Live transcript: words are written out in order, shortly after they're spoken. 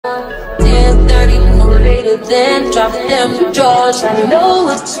bigger than drop them drawers. I know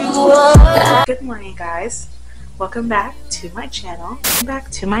what you want. Good morning, guys. Welcome back to my channel.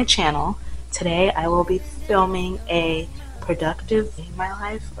 Today I will be filming a productive day in my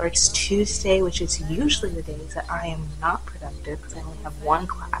life, or it's Tuesday, which is usually the days that I am not productive because I only have one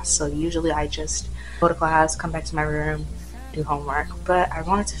class. So usually I just go to class, come back to my room, do homework. But I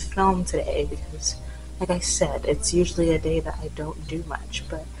wanted to film today because, like I said, it's usually a day that I don't do much.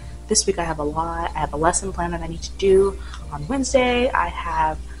 But this week I have a lot. I have a lesson plan that I need to do on Wednesday. I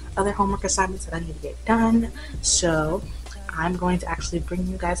have other homework assignments that I need to get done. So I'm going to actually bring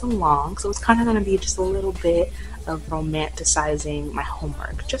you guys along. So it's kind of going to be just a little bit of romanticizing my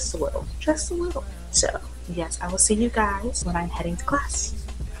homework. Just a little. So yes, I will see you guys when I'm heading to class.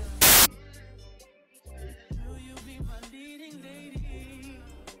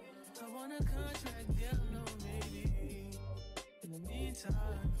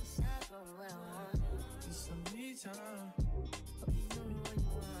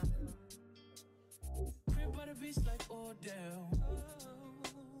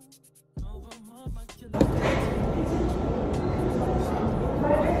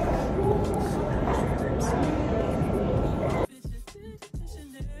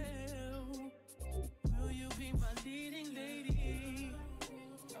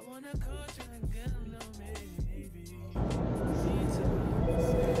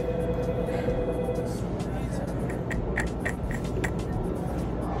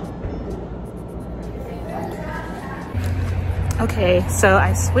 Okay, so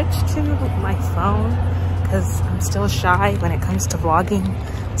I switched to my phone because I'm still shy when it comes to vlogging.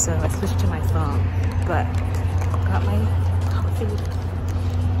 So I switched to my phone, but got my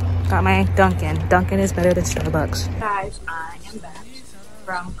coffee. Got my Dunkin'. Dunkin' is better than Starbucks. Guys, I am back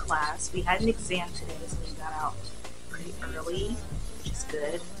from class. We had an exam today, so we got out pretty early, which is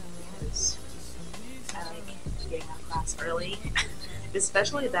good because I like getting out of class early.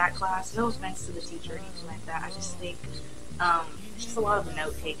 Especially that class. No offense to the teacher or anything like that. I just think it's just a lot of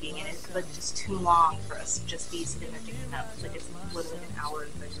note taking, and it's like just too long for us to just be sitting there taking notes. Like it's literally an hour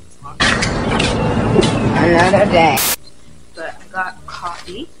and 30 minutes long. Another day. But I got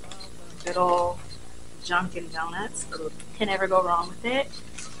coffee, good old Dunkin' Donuts. Can never go wrong with it.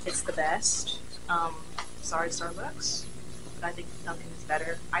 It's the best. Sorry Starbucks, but I think Dunkin' is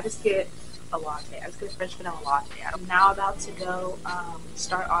better. I just get a latte. I just get a French vanilla latte. I'm now about to go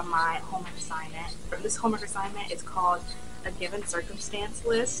start on my homework assignment. This homework assignment is called a given circumstance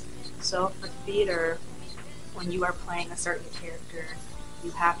list. So for theater, when you are playing a certain character,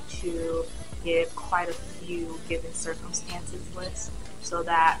 you have to give quite a few given circumstances lists so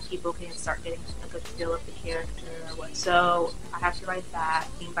that people can start getting a good feel of the character or what. So I have to write that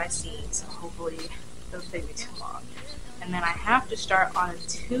scene by scene, so hopefully it doesn't take me too long. And then I have to start on a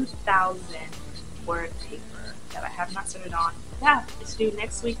 2,000 word paper that I have not started on. Yeah, it's due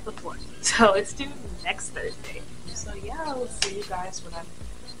next week before. So it's due next Thursday. So yeah, I'll see you guys when I'm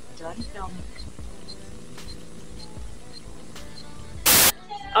done filming.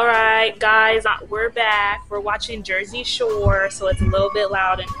 Alright guys, we're back. We're watching Jersey Shore, so it's a little bit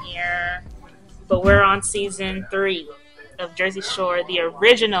loud in here. But we're on season 3 of Jersey Shore, the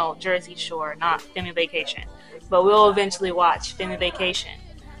original Jersey Shore, not Family Vacation. But we'll eventually watch Family Vacation.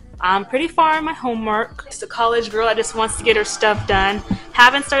 I'm pretty far in my homework. Just a college girl that just wants to get her stuff done.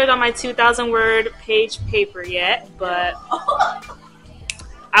 Haven't started on my 2,000 word page paper yet, but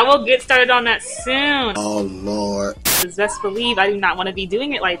I will get started on that soon. Oh Lord. Because best believe I do not want to be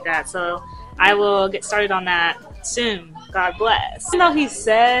doing it like that, so I will get started on that soon. God bless. Even though he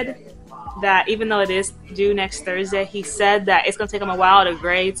said that, even though it is due next Thursday, he said that it's going to take him a while to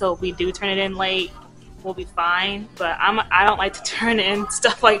grade, so if we do turn it in late, we'll be fine. But I don't like to turn in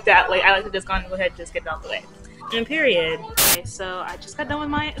stuff like that. Like I like to just go ahead and just get it out of the way. And period. Okay, so I just got done with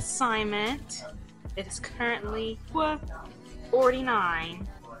my assignment. It is currently 49,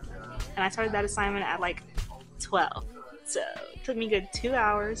 and I started that assignment at like 12. So it took me a good 2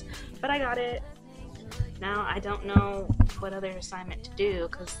 hours, but I got it. Now I don't know what other assignment to do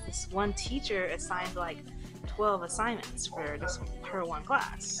because this one teacher assigned like 12 assignments for just her one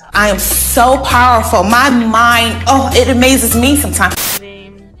class. I am so powerful. My mind, oh, it amazes me sometimes.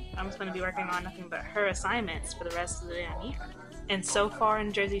 I'm just going to be working on nothing but her assignments for the rest of the damn year. And so far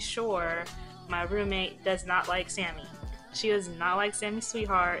in Jersey Shore, my roommate does not like Sammy. She does not like Sammy's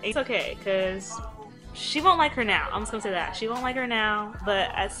sweetheart. It's okay, because she won't like her now. I'm just going to say that. She won't like her now, but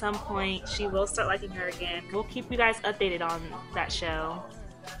at some point, she will start liking her again. We'll keep you guys updated on that show.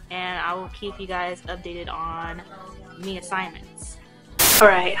 And I will keep you guys updated on me assignments.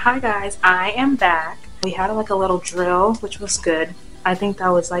 Alright, hi guys, I am back. We had like a little drill, which was good. I think that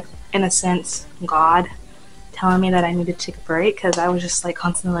was like, in a sense, God telling me that I needed to take a break because I was just like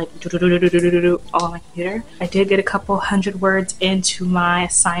constantly like all on my computer. I did get a couple hundred words into my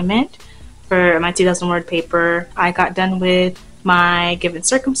assignment for my 2,000 word paper. I got done with my given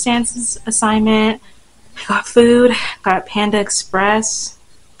circumstances assignment. I got food, got Panda Express.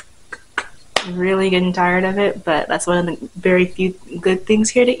 I'm really getting tired of it, but that's one of the very few good things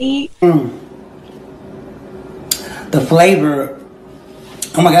here to eat. The flavor,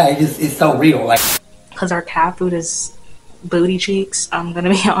 oh my god, it's so real. Like, because our cat food is booty cheeks, I'm gonna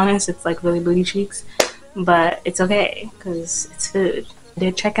be honest, it's like really booty cheeks, but it's okay because it's food. I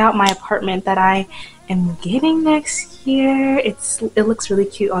did check out my apartment that I am getting next year. It looks really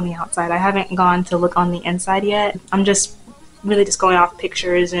cute on the outside. I haven't gone to look on the inside yet. I'm just really just going off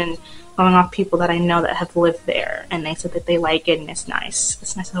pictures and going off people that I know that have lived there, and they said that they like it and it's nice.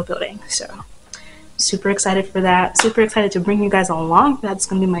 It's a nice little building, so super excited for that. Super excited to bring you guys along. That's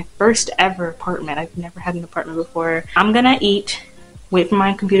gonna be my first ever apartment. I've never had an apartment before. I'm gonna eat, wait for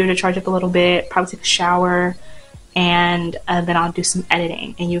my computer to charge up a little bit, probably take a shower, and then I'll do some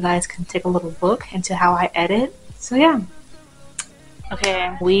editing, and you guys can take a little look into how I edit. So yeah.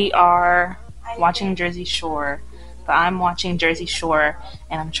 Okay, we are watching Jersey Shore, but I'm watching Jersey Shore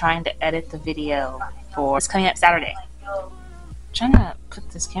and I'm trying to edit the video for it's coming up Saturday. I'm trying to put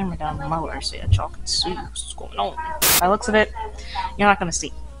this camera down lower so that y'all can see what's going on. By the looks of it, you're not gonna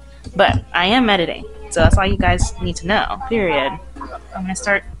see, but I am editing, so that's all you guys need to know, period. I'm gonna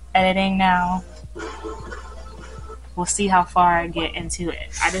start editing now. We'll see how far I get into it.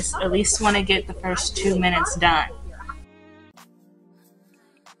 I just at least want to get the first 2 minutes done.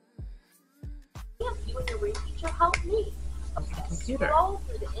 The computer.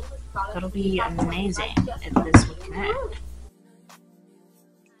 That'll be amazing if this would connect.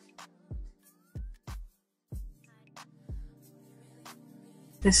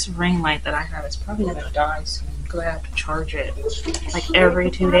 This ring light that I have is probably gonna die soon because I have to charge it like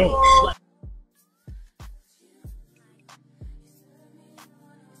every 2 days.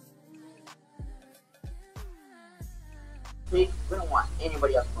 We don't want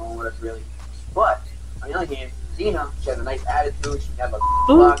anybody else going with us, really. But on the other hand, Zena, she has a nice attitude. She has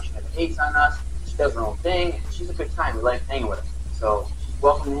a luck. She has hates on us. She does her own thing. And she's a good time. We like hanging with her. So she's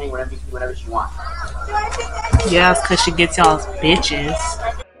welcome to hang whenever she wants. Yeah, it's because she gets y'all's bitches.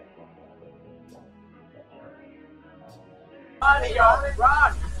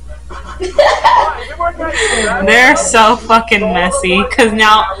 They're so fucking messy. Cause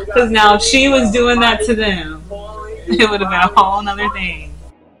now if she was doing that to them, it would have been a whole nother thing.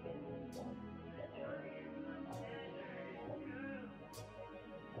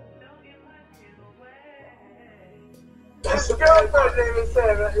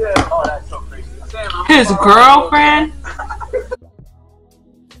 His girlfriend?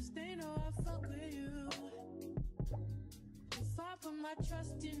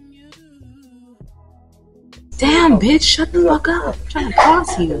 Damn, bitch, shut the fuck up. I'm trying to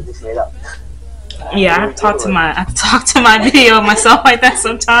pause you. Yeah, I have to talk to my video of myself like that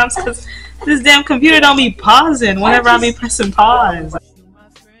sometimes because this damn computer don't be pausing whenever I be pressing pause.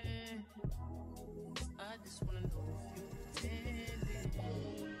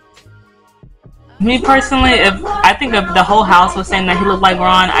 Me personally, I think if the whole house was saying that he looked like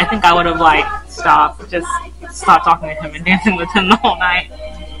Ron, I think I would have like stopped talking to him and dancing with him the whole night.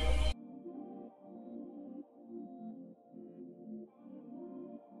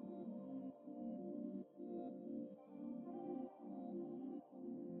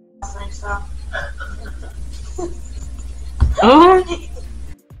 Oh.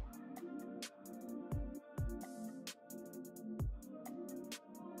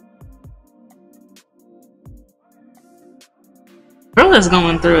 Brilla's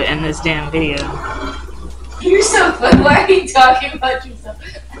going through it in this damn video. You're so fun. Why are you talking about yourself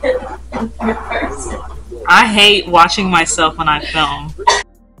in third person? I hate watching myself when I film.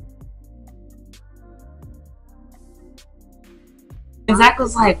 And Zach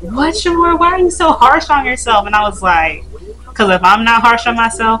was like, "What, Shamor? Why are you so harsh on yourself?" And I was like, "Because if I'm not harsh on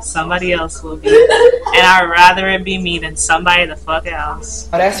myself, somebody else will be. And I'd rather it be me than somebody the fuck else."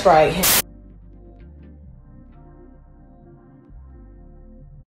 Oh, that's right.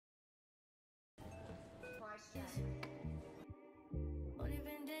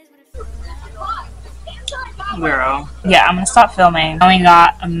 Girl. Yeah, I'm gonna stop filming. I only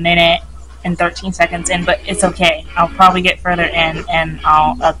got a minute and 13 seconds in, but it's okay. I'll probably get further in and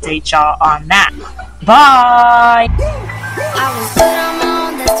I'll update y'all on that. Bye!